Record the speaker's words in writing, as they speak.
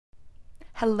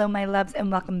Hello, my loves,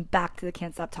 and welcome back to the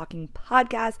Can't Stop Talking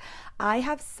podcast. I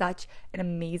have such an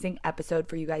amazing episode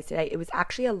for you guys today. It was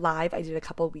actually a live I did a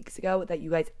couple of weeks ago that you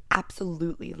guys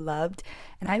absolutely loved.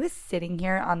 And I was sitting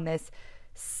here on this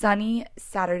sunny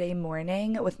Saturday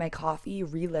morning with my coffee,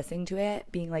 re-listening to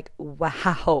it, being like,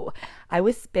 wow, I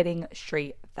was spitting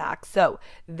straight facts. So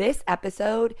this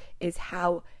episode is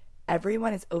how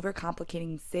everyone is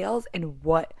overcomplicating sales and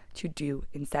what to do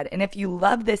instead. And if you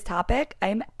love this topic,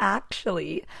 I'm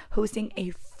actually hosting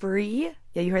a free,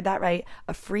 yeah, you heard that right,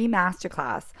 a free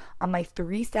masterclass on my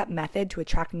 3-step method to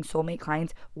attracting soulmate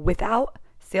clients without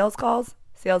sales calls,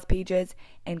 sales pages,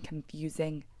 and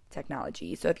confusing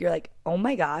technology. So if you're like, oh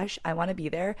my gosh, I want to be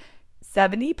there,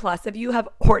 70 plus of you have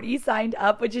already signed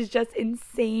up, which is just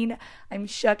insane. I'm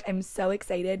shook. I'm so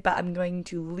excited, but I'm going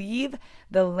to leave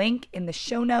the link in the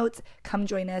show notes. Come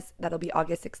join us. That'll be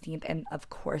August 16th. And of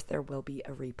course, there will be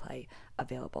a replay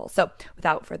available. So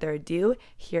without further ado,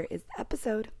 here is the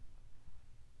episode.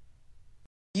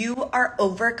 You are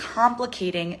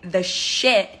overcomplicating the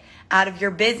shit out of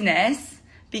your business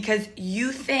because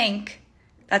you think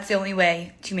that's the only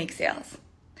way to make sales.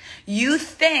 You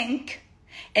think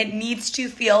it needs to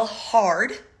feel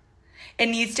hard. It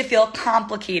needs to feel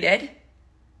complicated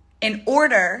in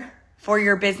order for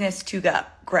your business to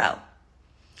grow.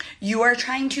 You are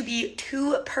trying to be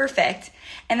too perfect,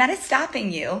 and that is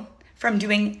stopping you from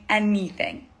doing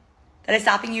anything. That is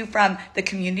stopping you from the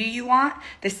community you want,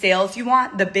 the sales you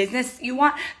want, the business you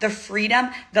want, the freedom,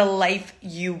 the life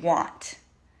you want.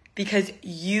 Because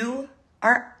you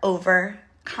are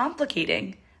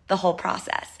overcomplicating the whole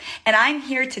process. And I'm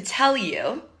here to tell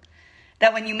you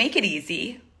that when you make it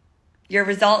easy, your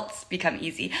results become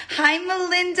easy. Hi,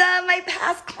 Melinda, my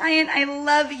past client. I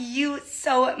love you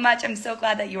so much. I'm so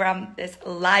glad that you were on this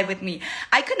live with me.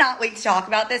 I could not wait to talk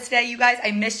about this today, you guys.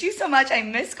 I missed you so much. I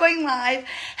miss going live.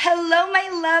 Hello, my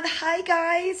love. Hi,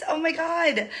 guys. Oh my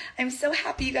God. I'm so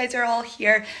happy you guys are all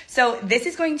here. So this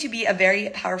is going to be a very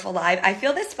powerful live. I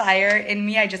feel this fire in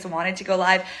me. I just wanted to go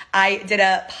live. I did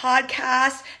a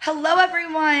podcast. Hello,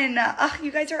 everyone. Oh,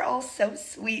 you guys are all so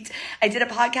sweet. I did a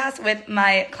podcast with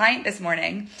my client this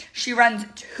morning. She runs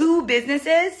 2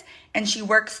 businesses and she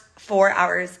works 4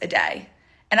 hours a day.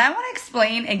 And I want to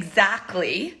explain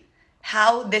exactly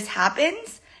how this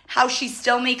happens, how she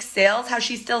still makes sales, how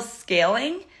she's still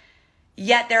scaling,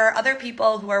 yet there are other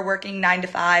people who are working 9 to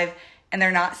 5 and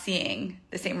they're not seeing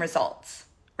the same results,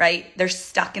 right? They're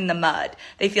stuck in the mud.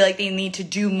 They feel like they need to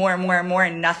do more and more and more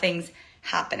and nothing's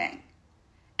happening.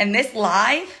 And this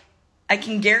live, I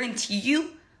can guarantee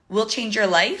you, will change your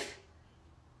life,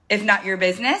 if not your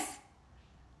business,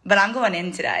 but I'm going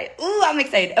in today. Ooh, I'm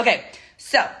excited. Okay,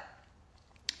 so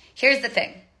here's the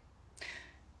thing.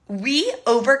 We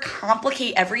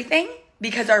overcomplicate everything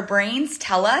because our brains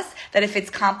tell us that if it's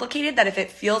complicated, that if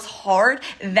it feels hard,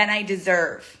 then I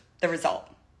deserve the result.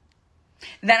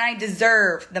 Then I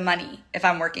deserve the money if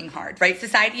I'm working hard, right?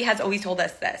 Society has always told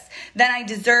us this. Then I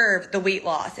deserve the weight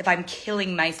loss if I'm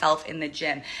killing myself in the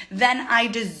gym. Then I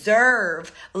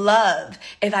deserve love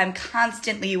if I'm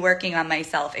constantly working on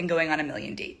myself and going on a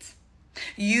million dates.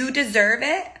 You deserve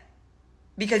it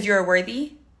because you're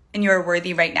worthy and you're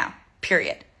worthy right now,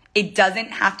 period. It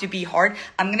doesn't have to be hard.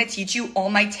 I'm going to teach you all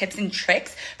my tips and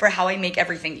tricks for how I make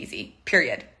everything easy,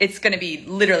 period. It's going to be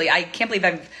literally, I can't believe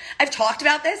I've talked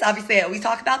about this. Obviously, I always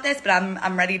talk about this, but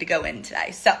I'm ready to go in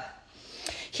today. So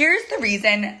here's the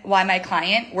reason why my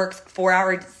client works 4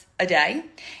 hours a day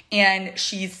and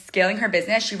she's scaling her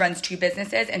business. She runs 2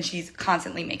 businesses and she's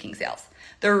constantly making sales.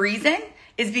 The reason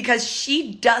is because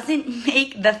she doesn't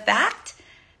make the fact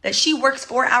that she works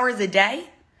 4 hours a day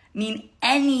mean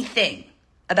anything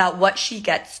about what she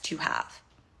gets to have.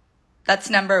 That's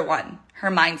number 1, her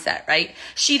mindset, right?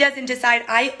 She doesn't decide,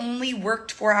 I only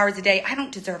worked 4 hours a day. I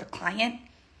don't deserve a client.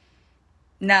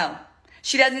 No.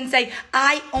 She doesn't say,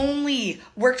 I only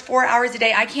worked 4 hours a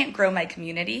day. I can't grow my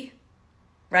community,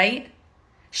 right?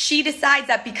 She decides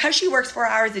that because she works 4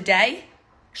 hours a day,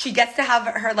 she gets to have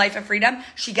her life of freedom.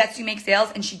 She gets to make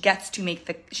sales and she gets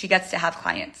to have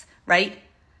clients, right?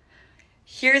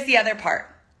 Here's the other part.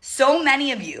 So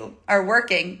many of you are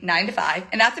working 9 to 5,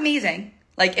 and that's amazing.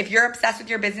 Like if you're obsessed with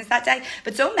your business that day,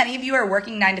 but so many of you are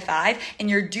working 9 to 5 and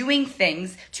you're doing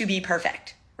things to be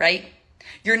perfect, right?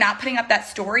 You're not putting up that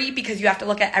story because you have to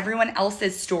look at everyone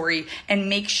else's story and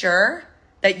make sure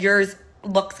that yours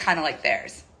looks kind of like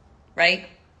theirs, right?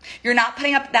 You're not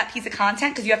putting up that piece of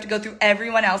content because you have to go through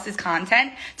everyone else's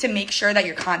content to make sure that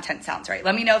your content sounds right.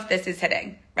 Let me know if this is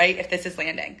hitting, right? If this is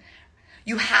landing.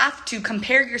 You have to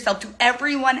compare yourself to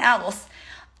everyone else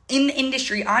in the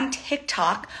industry, on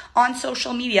TikTok, on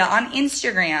social media, on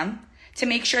Instagram, to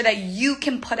make sure that you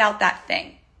can put out that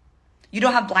thing. You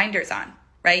don't have blinders on,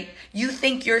 right? You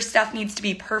think your stuff needs to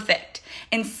be perfect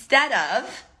instead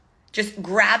of just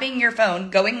grabbing your phone,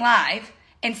 going live,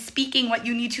 and speaking what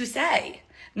you need to say.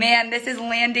 Man, this is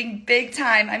landing big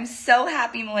time. I'm so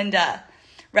happy, Melinda,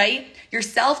 right? Your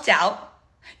self-doubt,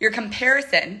 your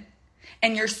comparison,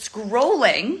 and your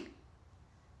scrolling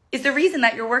is the reason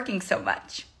that you're working so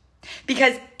much.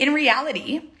 Because in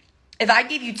reality, if I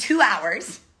gave you 2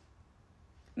 hours,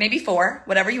 maybe 4,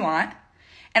 whatever you want,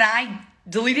 and I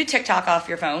deleted TikTok off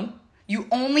your phone, you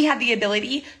only had the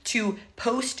ability to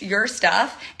post your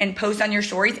stuff and post on your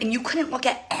stories, and you couldn't look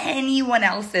at anyone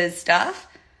else's stuff,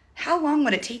 how long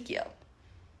would it take you?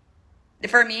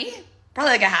 For me,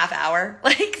 probably like a half hour.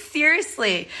 Like,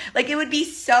 seriously. Like, it would be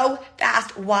so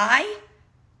fast. Why?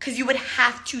 Because you would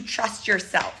have to trust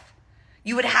yourself.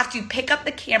 You would have to pick up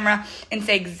the camera and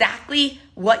say exactly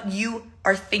what you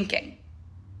are thinking.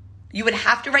 You would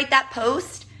have to write that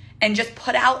post and just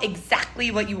put out exactly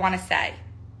what you want to say.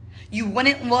 You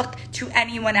wouldn't look to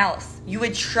anyone else. You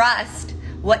would trust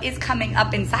what is coming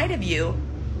up inside of you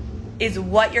is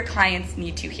what your clients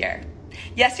need to hear.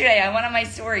 Yesterday, I went on my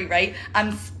story, right?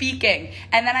 I'm speaking,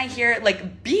 and then I hear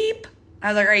like beep. I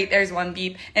was like, all right, there's one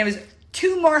beep. And it was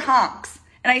 2 more honks.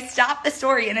 And I stopped the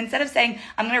story, and instead of saying,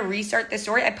 I'm going to restart the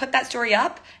story, I put that story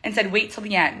up and said, wait till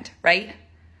the end, right?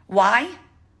 Why?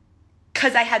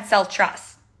 Because I had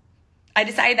self-trust. I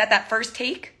decided that that first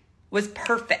take was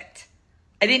perfect.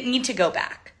 I didn't need to go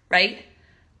back, right?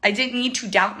 I didn't need to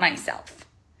doubt myself.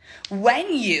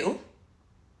 When you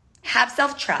have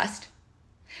self-trust,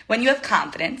 when you have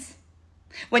confidence,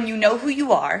 when you know who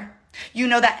you are, you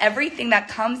know that everything that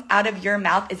comes out of your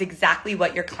mouth is exactly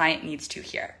what your client needs to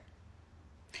hear.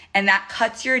 And that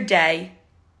cuts your day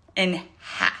in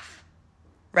half,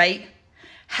 right?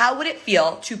 How would it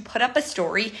feel to put up a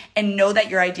story and know that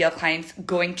your ideal client's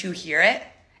going to hear it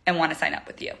and want to sign up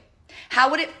with you? How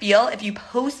would it feel if you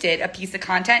posted a piece of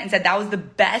content and said, that was the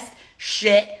best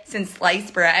shit since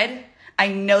sliced bread? I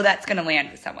know that's going to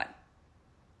land with someone.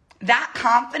 That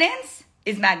confidence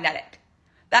is magnetic.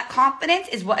 That confidence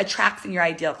is what attracts in your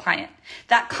ideal client.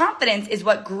 That confidence is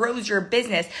what grows your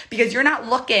business because you're not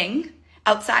looking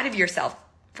outside of yourself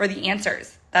for the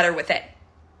answers that are within.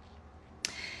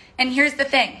 And here's the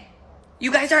thing.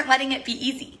 You guys aren't letting it be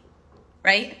easy,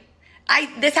 right?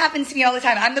 This happens to me all the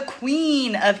time. I'm the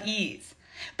queen of ease.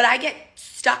 But I get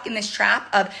stuck in this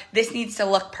trap of this needs to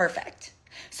look perfect.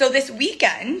 So this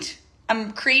weekend,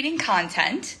 I'm creating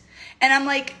content and I'm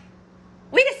like,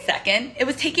 wait a second. It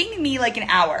was taking me like an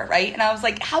hour, right? And I was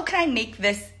like, how can I make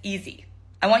this easy?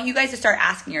 I want you guys to start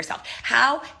asking yourself,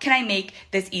 how can I make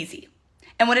this easy?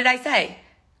 And what did I say?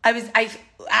 As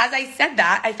I said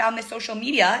that, I found this social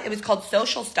media. It was called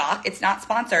Social Stock. It's not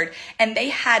sponsored. And they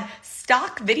had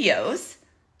stock videos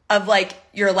of like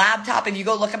your laptop. If you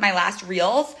go look at my last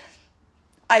reels,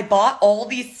 I bought all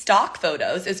these stock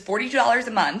photos. It was $42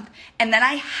 a month. And then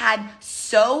I had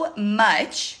so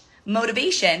much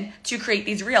motivation to create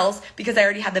these reels because I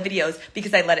already had the videos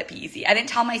because I let it be easy. I didn't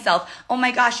tell myself, oh my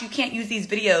gosh, you can't use these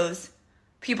videos.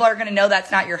 People are going to know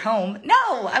that's not your home.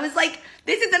 No, I was like,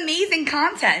 this is amazing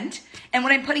content. And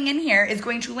what I'm putting in here is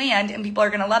going to land and people are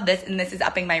going to love this. And this is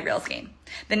upping my reels game.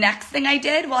 The next thing I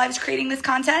did while I was creating this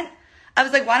content, I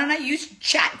was like, why don't I use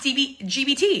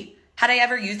ChatGPT? Had I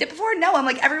ever used it before? No, I'm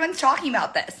like, everyone's talking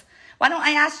about this. Why don't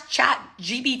I ask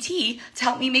ChatGPT to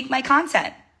help me make my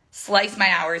content? Slice my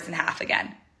hours in half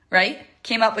again, right?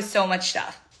 Came up with so much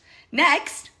stuff.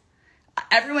 Next,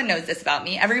 everyone knows this about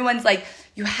me. Everyone's like,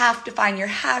 you have to find your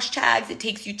hashtags. It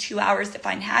takes you 2 hours to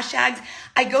find hashtags.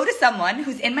 I go to someone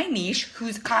who's in my niche,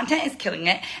 whose content is killing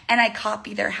it, and I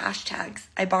copy their hashtags.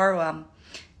 I borrow them.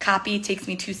 Copy takes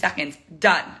me 2 seconds.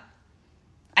 Done.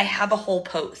 I have a whole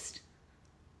post.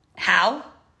 How?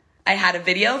 I had a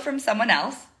video from someone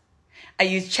else. I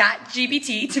used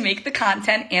ChatGPT to make the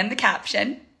content and the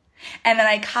caption. And then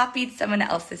I copied someone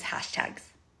else's hashtags.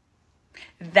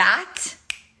 That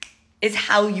is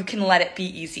how you can let it be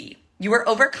easy. You are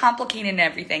overcomplicating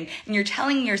everything, and you're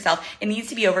telling yourself it needs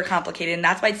to be overcomplicated, and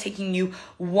that's why it's taking you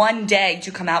 1 day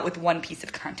to come out with one piece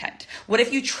of content. What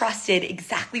if you trusted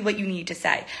exactly what you need to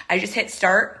say? I just hit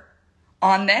start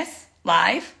on this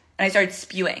live, and I started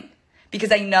spewing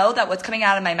because I know that what's coming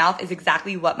out of my mouth is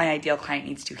exactly what my ideal client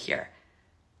needs to hear,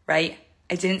 right?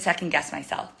 I didn't second guess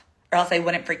myself, or else I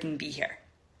wouldn't freaking be here.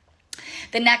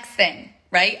 The next thing,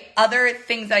 right? Other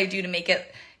things that I do to make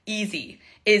it easy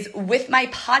is with my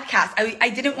podcast.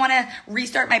 I didn't want to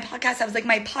restart my podcast. I was like,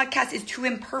 my podcast is too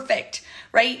imperfect,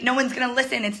 right? No one's going to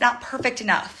listen. It's not perfect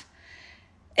enough.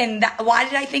 And why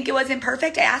did I think it wasn't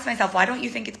perfect? I asked myself, why don't you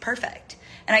think it's perfect?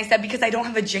 And I said, because I don't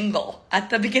have a jingle at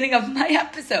the beginning of my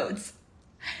episodes.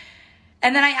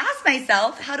 And then I asked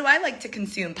myself, how do I like to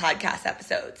consume podcast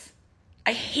episodes?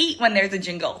 I hate when there's a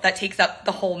jingle that takes up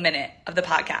the whole minute of the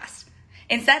podcast.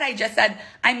 Instead, I just said,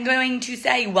 I'm going to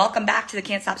say, welcome back to the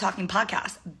Can't Stop Talking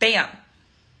podcast. Bam.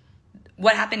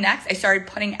 What happened next? I started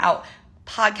putting out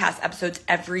podcast episodes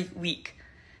every week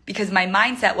because my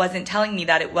mindset wasn't telling me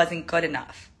that it wasn't good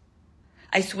enough.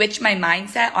 I switched my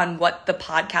mindset on what the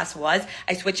podcast was.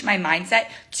 I switched my mindset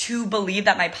to believe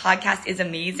that my podcast is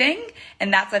amazing.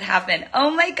 And that's what happened. Oh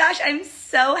my gosh, I'm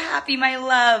so happy, my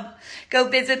love. Go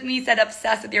visit me, said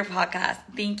obsessed with your podcast.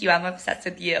 Thank you, I'm obsessed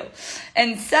with you.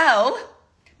 And so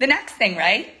the next thing,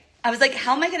 right? I was like,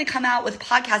 how am I going to come out with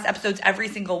podcast episodes every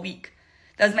single week?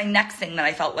 That was my next thing that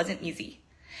I felt wasn't easy.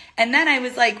 And then I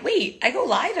was like, wait, I go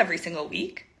live every single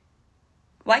week.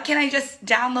 Why can't I just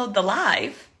download the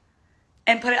live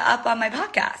and put it up on my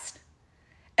podcast?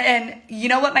 And you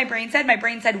know what my brain said? My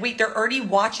brain said, wait, they're already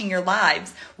watching your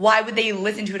lives. Why would they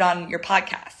listen to it on your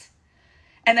podcast?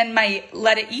 And then my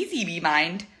Let It Easy Be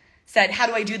mind said, how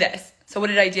do I do this? So what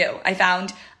did I do? I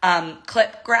found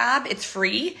Clip Grab. It's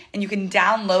free and you can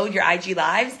download your IG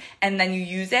lives and then you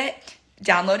use it,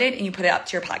 download it, and you put it up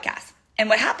to your podcast. And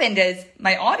what happened is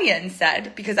my audience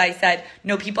said, because I said,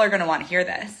 no, people are going to want to hear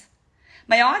this.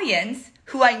 My audience,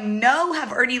 who I know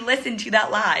have already listened to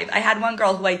that live. I had one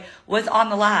girl who I was on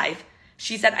the live.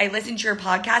 She said, I listened to your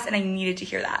podcast and I needed to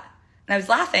hear that. And I was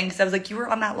laughing because I was like, you were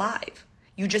on that live.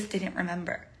 You just didn't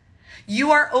remember.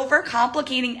 You are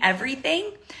overcomplicating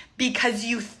everything because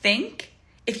you think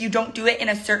if you don't do it in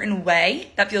a certain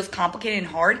way that feels complicated and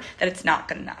hard, that it's not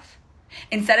good enough.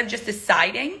 Instead of just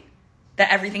deciding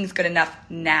that everything's good enough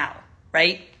now,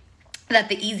 right? That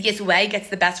the easiest way gets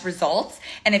the best results.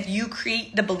 And if you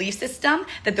create the belief system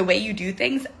that the way you do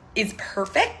things is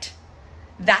perfect,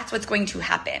 that's what's going to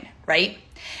happen, right?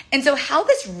 And so how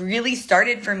this really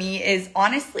started for me is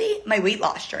honestly my weight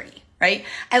loss journey, right?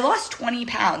 I lost 20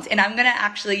 pounds and I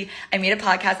made a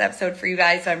podcast episode for you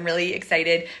guys. So I'm really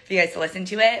excited for you guys to listen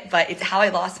to it, but it's how I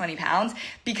lost 20 pounds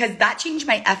because that changed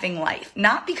my effing life.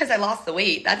 Not because I lost the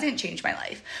weight. That didn't change my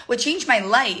life. What changed my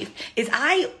life is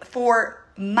for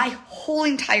my whole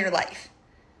entire life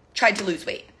tried to lose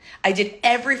weight. I did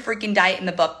every freaking diet in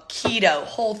the book, keto,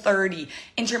 Whole30,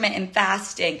 intermittent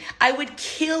fasting. I would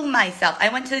kill myself. I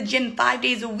went to the gym 5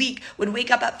 days a week, would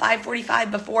wake up at 5:45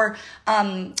 before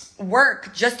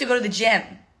work just to go to the gym.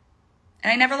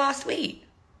 And I never lost weight.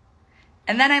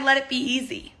 And then I let it be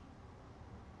easy.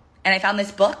 And I found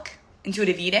this book,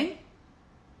 Intuitive Eating.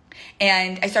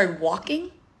 And I started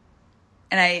walking.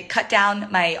 And I cut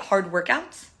down my hard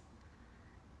workouts.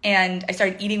 And I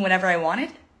started eating whatever I wanted.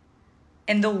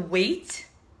 And the weight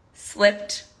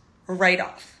slipped right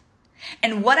off.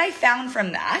 And what I found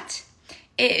from that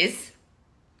is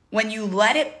when you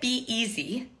let it be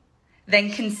easy,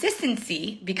 then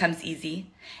consistency becomes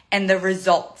easy and the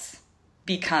results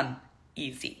become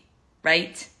easy,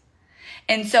 right?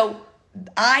 And so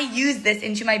I use this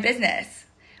into my business.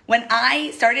 When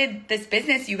I started this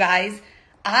business, you guys,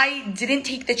 I didn't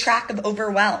take the track of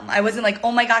overwhelm. I wasn't like,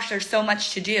 oh my gosh, there's so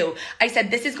much to do. I said,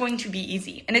 this is going to be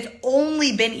easy. And it's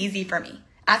only been easy for me.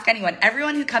 Ask anyone.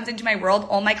 Everyone who comes into my world,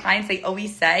 all my clients, they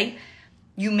always say,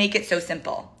 you make it so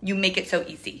simple. You make it so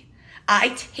easy. I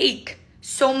take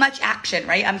so much action,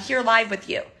 right? I'm here live with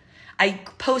you. I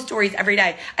post stories every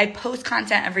day. I post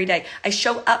content every day. I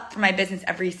show up for my business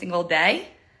every single day,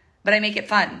 but I make it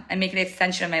fun. I make it an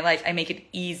extension of my life. I make it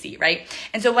easy, right?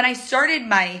 And so when I started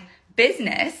my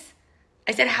business,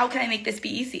 I said, how can I make this be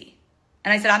easy?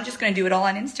 And I said, I'm just going to do it all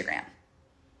on Instagram.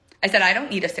 I said, I don't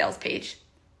need a sales page.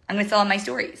 I'm going to sell on my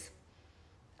stories.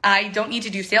 I don't need to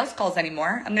do sales calls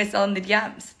anymore. I'm going to sell in the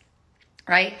DMs,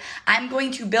 right? I'm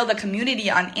going to build a community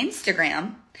on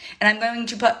Instagram and I'm going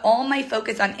to put all my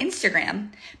focus on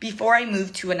Instagram before I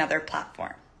move to another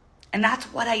platform. And that's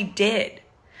what I did.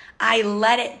 I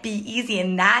let it be easy.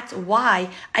 And that's why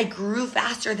I grew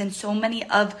faster than so many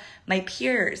of my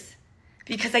peers.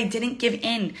 Because I didn't give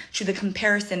in to the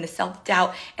comparison, the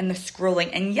self-doubt, and the scrolling.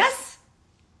 And yes,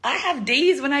 I have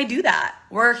days when I do that.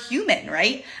 We're human,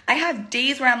 right? I have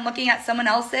days where I'm looking at someone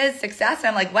else's success and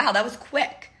I'm like, wow, that was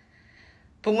quick.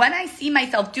 But when I see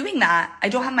myself doing that, I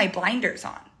don't have my blinders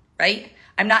on, right?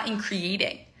 I'm not in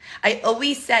creating. I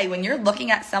always say when you're looking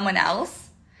at someone else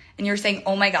and you're saying,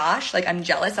 oh my gosh, like I'm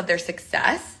jealous of their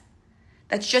success,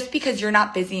 that's just because you're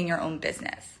not busy in your own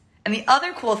business. And the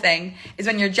other cool thing is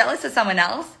when you're jealous of someone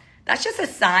else, that's just a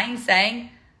sign saying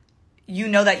you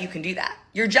know that you can do that.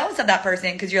 You're jealous of that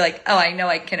person because you're like, oh, I know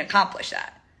I can accomplish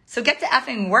that. So get to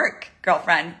effing work,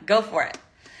 girlfriend. Go for it.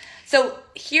 So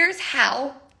here's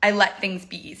how I let things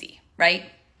be easy, right?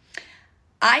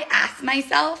 I ask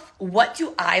myself, what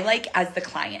do I like as the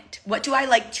client? What do I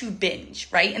like to binge,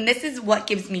 right? And this is what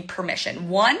gives me permission.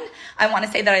 One, I want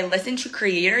to say that I listen to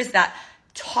creators that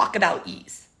talk about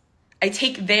ease. I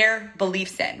take their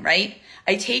beliefs in, right?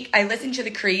 I listen to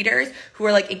the creators who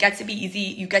are like, it gets to be easy.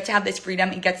 You get to have this freedom.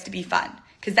 It gets to be fun.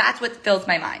 Because that's what fills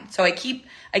my mind. So I keep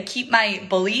my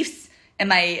beliefs and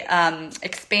my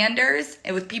expanders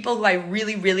with people who I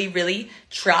really, really, really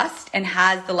trust and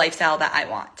has the lifestyle that I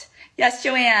want. Yes,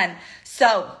 Joanne.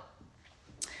 So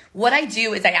what I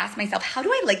do is I ask myself, how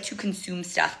do I like to consume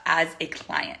stuff as a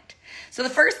client? So the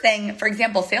first thing, for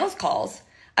example, sales calls,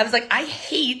 I was like, I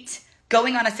hate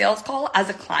going on a sales call as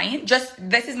a client.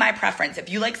 This is my preference. If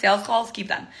you like sales calls, keep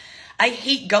them. I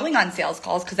hate going on sales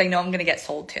calls because I know I'm going to get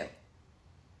sold to.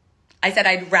 I said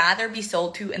I'd rather be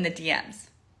sold to in the DMs.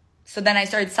 So then I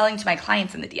started selling to my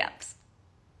clients in the DMs.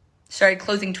 Started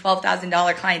closing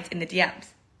 $12,000 clients in the DMs,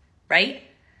 right?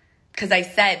 Because I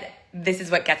said, this is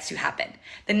what gets to happen.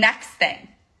 The next thing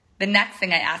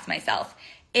I ask myself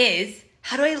is,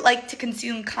 how do I like to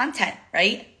consume content,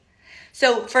 right?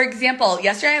 So for example,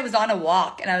 yesterday I was on a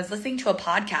walk and I was listening to a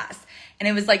podcast and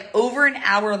it was like over an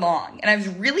hour long and I was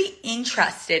really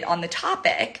interested on the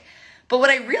topic. But what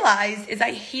I realized is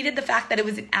I hated the fact that it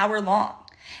was an hour long.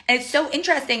 And it's so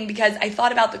interesting because I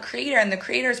thought about the creator and the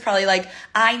creator is probably like,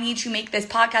 I need to make this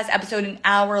podcast episode an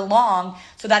hour long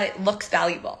so that it looks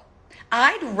valuable.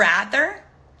 I'd rather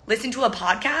listen to a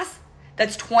podcast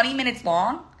that's 20 minutes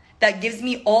long that gives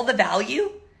me all the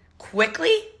value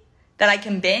quickly that I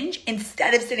can binge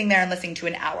instead of sitting there and listening to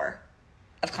an hour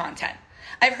of content.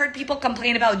 I've heard people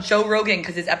complain about Joe Rogan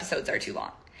because his episodes are too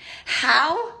long.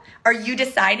 How are you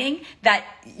deciding that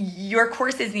your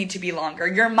courses need to be longer,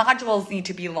 your modules need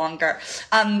to be longer,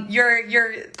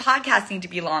 your podcasts need to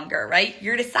be longer, right?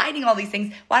 You're deciding all these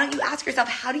things. Why don't you ask yourself,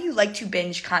 how do you like to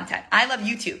binge content? I love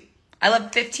YouTube. I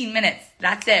love 15 minutes.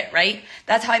 That's it, right?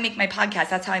 That's how I make my podcast.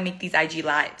 That's how I make these IG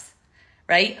lives,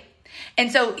 right?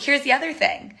 And so here's the other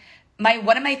thing.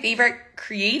 One of my favorite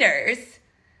creators,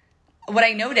 what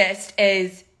I noticed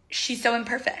is she's so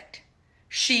imperfect.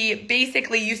 She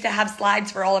basically used to have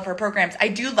slides for all of her programs. I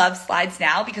do love slides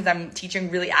now because I'm teaching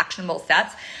really actionable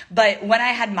steps. But when I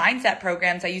had mindset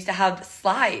programs, I used to have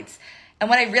slides.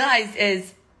 And what I realized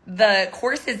is the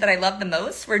courses that I loved the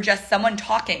most were just someone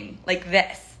talking like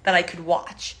this, that I could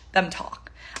watch them talk.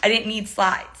 I didn't need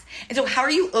slides. And so how are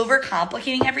you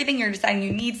overcomplicating everything? You're deciding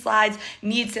you need slides,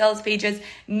 need sales pages,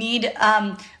 need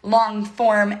long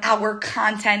form hour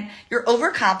content. You're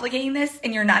overcomplicating this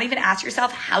and you're not even asking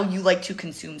yourself how you like to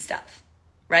consume stuff,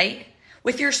 right?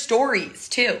 With your stories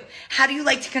too. How do you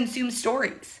like to consume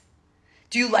stories?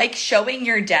 Do you like showing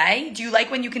your day? Do you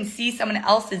like when you can see someone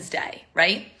else's day,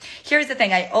 right? Here's the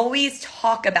thing. I always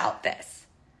talk about this.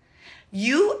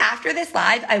 After this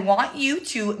live, I want you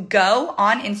to go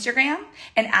on Instagram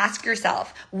and ask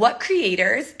yourself, what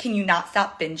creators can you not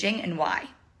stop binging and why?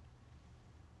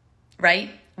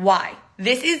 Right? Why?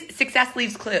 This is success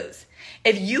leaves clues.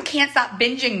 If you can't stop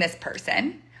binging this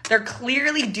person, they're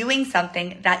clearly doing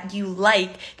something that you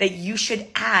like that you should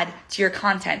add to your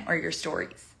content or your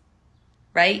stories.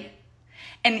 Right?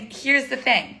 And here's the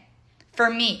thing. For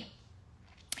me,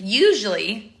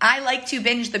 usually, I like to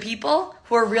binge the people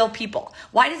who are real people.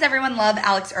 Why does everyone love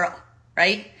Alex Earl,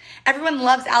 right? Everyone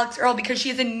loves Alex Earl because she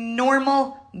is a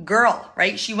normal girl,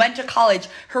 right? She went to college.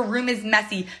 Her room is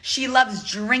messy. She loves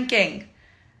drinking.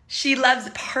 She loves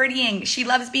partying. She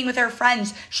loves being with her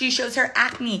friends. She shows her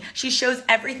acne. She shows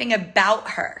everything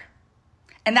about her.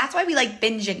 And that's why we like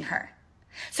binging her.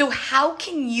 So how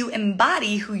can you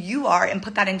embody who you are and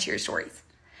put that into your stories?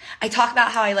 I talk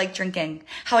about how I like drinking,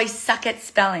 how I suck at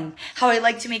spelling, how I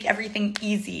like to make everything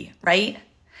easy, right?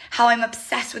 How I'm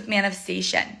obsessed with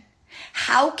manifestation.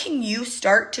 How can you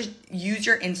start to use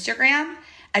your Instagram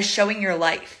as showing your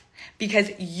life?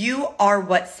 Because you are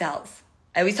what sells.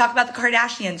 I always talk about the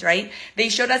Kardashians, right? They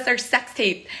showed us their sex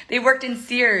tape. They worked in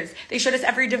Sears. They showed us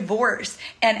every divorce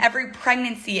and every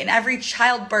pregnancy and every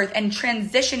childbirth and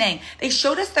transitioning. They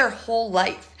showed us their whole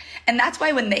life. And that's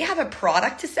why when they have a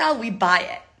product to sell, we buy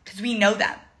it. Because we know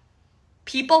them.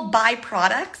 People buy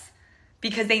products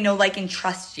because they know, like, and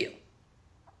trust you.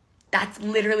 That's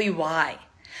literally why.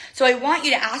 So I want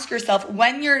you to ask yourself,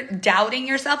 when you're doubting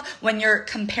yourself, when you're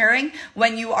comparing,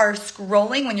 when you are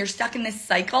scrolling, when you're stuck in this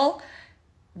cycle,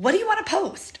 what do you want to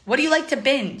post? What do you like to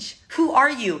binge? Who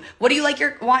are you? What do you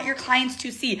want your clients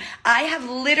to see? I have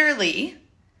literally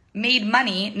made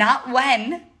money, not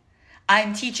when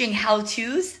I'm teaching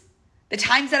how-tos. The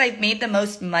times that I've made the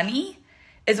most money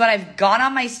is when I've gone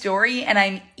on my story and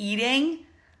I'm eating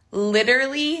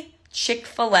literally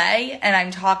Chick-fil-A and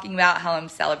I'm talking about how I'm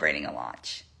celebrating a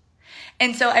launch.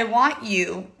 And so I want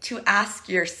you to ask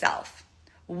yourself,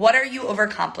 what are you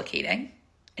overcomplicating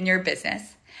in your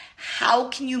business? How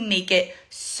can you make it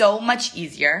so much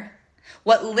easier?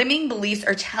 What limiting beliefs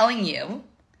are telling you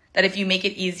that if you make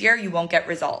it easier, you won't get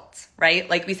results, right?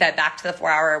 Like we said, back to the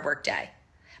 4-hour workday.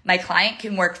 My client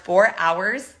can work 4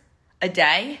 hours a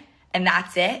day and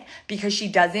that's it because she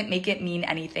doesn't make it mean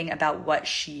anything about what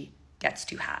she gets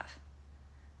to have.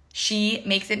 She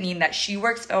makes it mean that she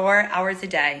works 4 hours a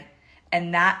day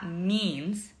and that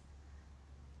means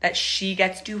that she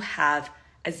gets to have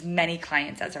as many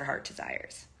clients as her heart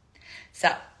desires.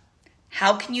 So,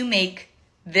 how can you make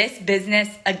this business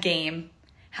a game?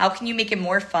 How can you make it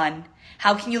more fun?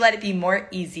 How can you let it be more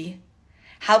easy?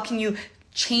 How can you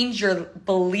change your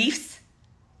beliefs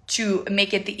to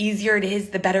make it the easier it is,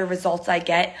 the better results I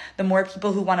get, the more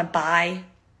people who want to buy,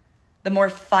 the more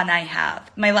fun I have?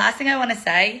 My last thing I want to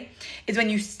say is when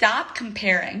you stop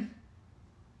comparing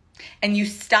and you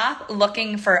stop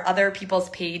looking for other people's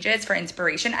pages for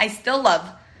inspiration. I still love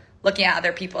looking at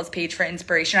other people's page for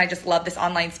inspiration. I just love this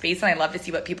online space and I love to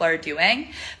see what people are doing.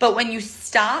 But when you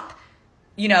stop,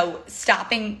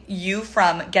 stopping you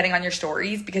from getting on your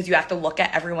stories because you have to look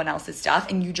at everyone else's stuff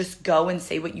and you just go and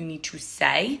say what you need to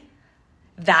say,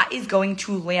 that is going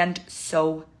to land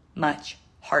so much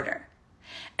harder.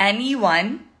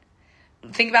 Anyone,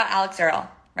 think about Alex Earl,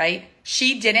 right?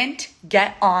 She didn't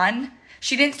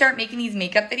start making these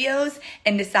makeup videos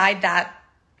and decide that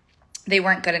they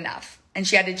weren't good enough. And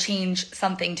she had to change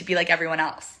something to be like everyone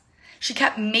else. She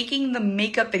kept making the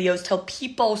makeup videos till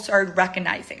people started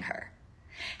recognizing her.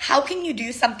 How can you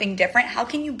do something different? How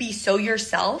can you be so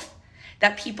yourself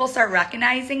that people start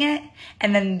recognizing it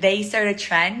and then they start a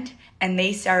trend and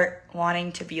they start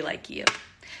wanting to be like you?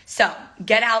 So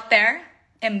get out there,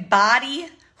 embody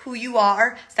who you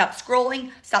are, stop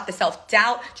scrolling, stop the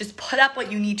self-doubt, just put up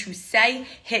what you need to say,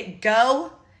 hit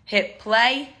go, hit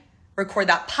play, record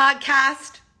that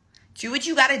podcast, do what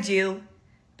you gotta do,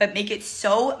 but make it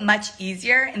so much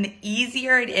easier. And the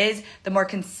easier it is, the more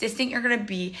consistent you're gonna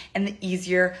be and the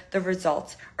easier the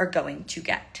results are going to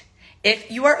get.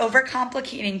 If you are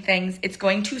overcomplicating things, it's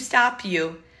going to stop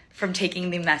you from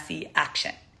taking the messy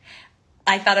action.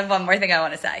 I thought of one more thing I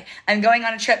want to say. I'm going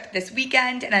on a trip this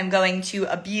weekend and I'm going to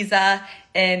Ibiza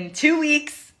in 2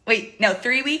 weeks.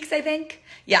 3 weeks, I think.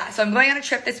 Yeah, so I'm going on a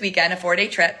trip this weekend, a 4-day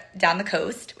trip down the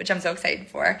coast, which I'm so excited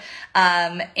for.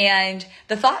 And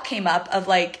the thought came up of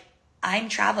I'm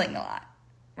traveling a lot,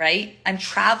 right? I'm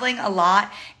traveling a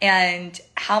lot and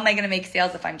how am I going to make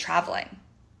sales if I'm traveling?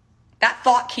 That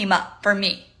thought came up for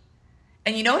me.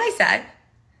 And you know what I said?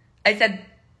 I said,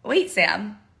 wait,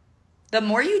 Sam, the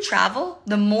more you travel,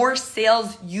 the more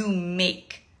sales you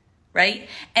make, right?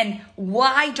 And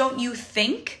why don't you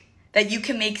think that you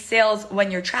can make sales when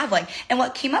you're traveling? And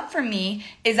what came up for me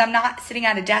is I'm not sitting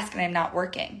at a desk and I'm not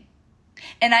working.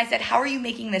 And I said, how are you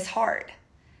making this hard?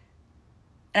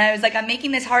 And I was like, I'm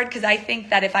making this hard because I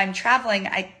think that if I'm traveling,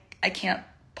 I can't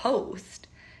post.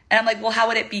 And I'm like, well, how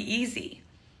would it be easy?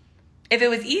 If it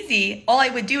was easy, all I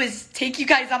would do is take you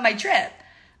guys on my trip.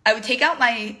 I would take out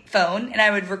my phone and I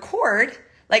would record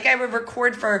like I would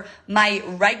record for my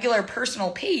regular personal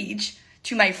page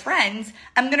to my friends.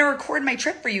 I'm going to record my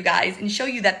trip for you guys and show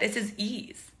you that this is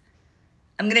ease.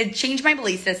 I'm going to change my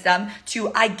belief system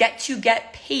to I get to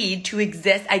get paid to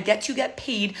exist. I get to get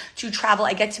paid to travel.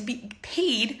 I get to be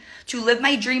paid to live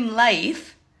my dream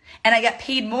life. And I get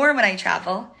paid more when I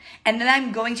travel. And then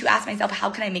I'm going to ask myself,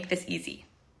 how can I make this easy?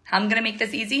 How I'm going to make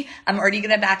this easy? I'm already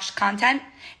going to batch content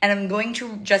and I'm going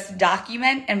to just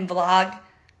document and vlog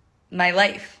my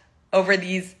life over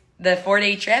the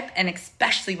 4-day trip, and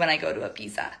especially when I go to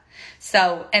Ibiza.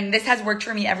 So, and this has worked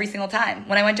for me every single time.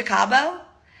 When I went to Cabo,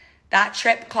 that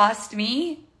trip cost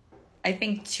me, I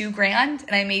think, $2,000,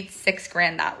 and I made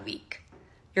 $6,000 that week.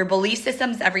 Your belief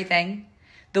system's everything.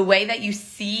 The way that you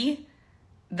see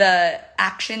the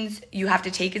actions you have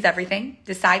to take is everything.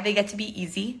 Decide they get to be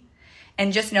easy,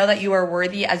 and just know that you are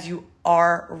worthy as you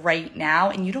are right now,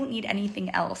 and you don't need anything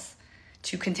else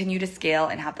to continue to scale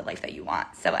and have the life that you want.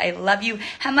 So I love you.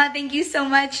 Hema, thank you so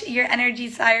much. Your energy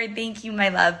is fired. Thank you, my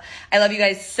love. I love you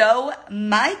guys so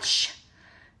much.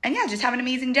 And yeah, just have an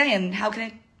amazing day. And how can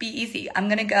it be easy? I'm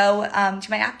going to go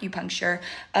to my acupuncture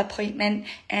appointment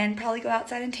and probably go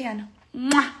outside and tan.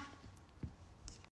 Mwah.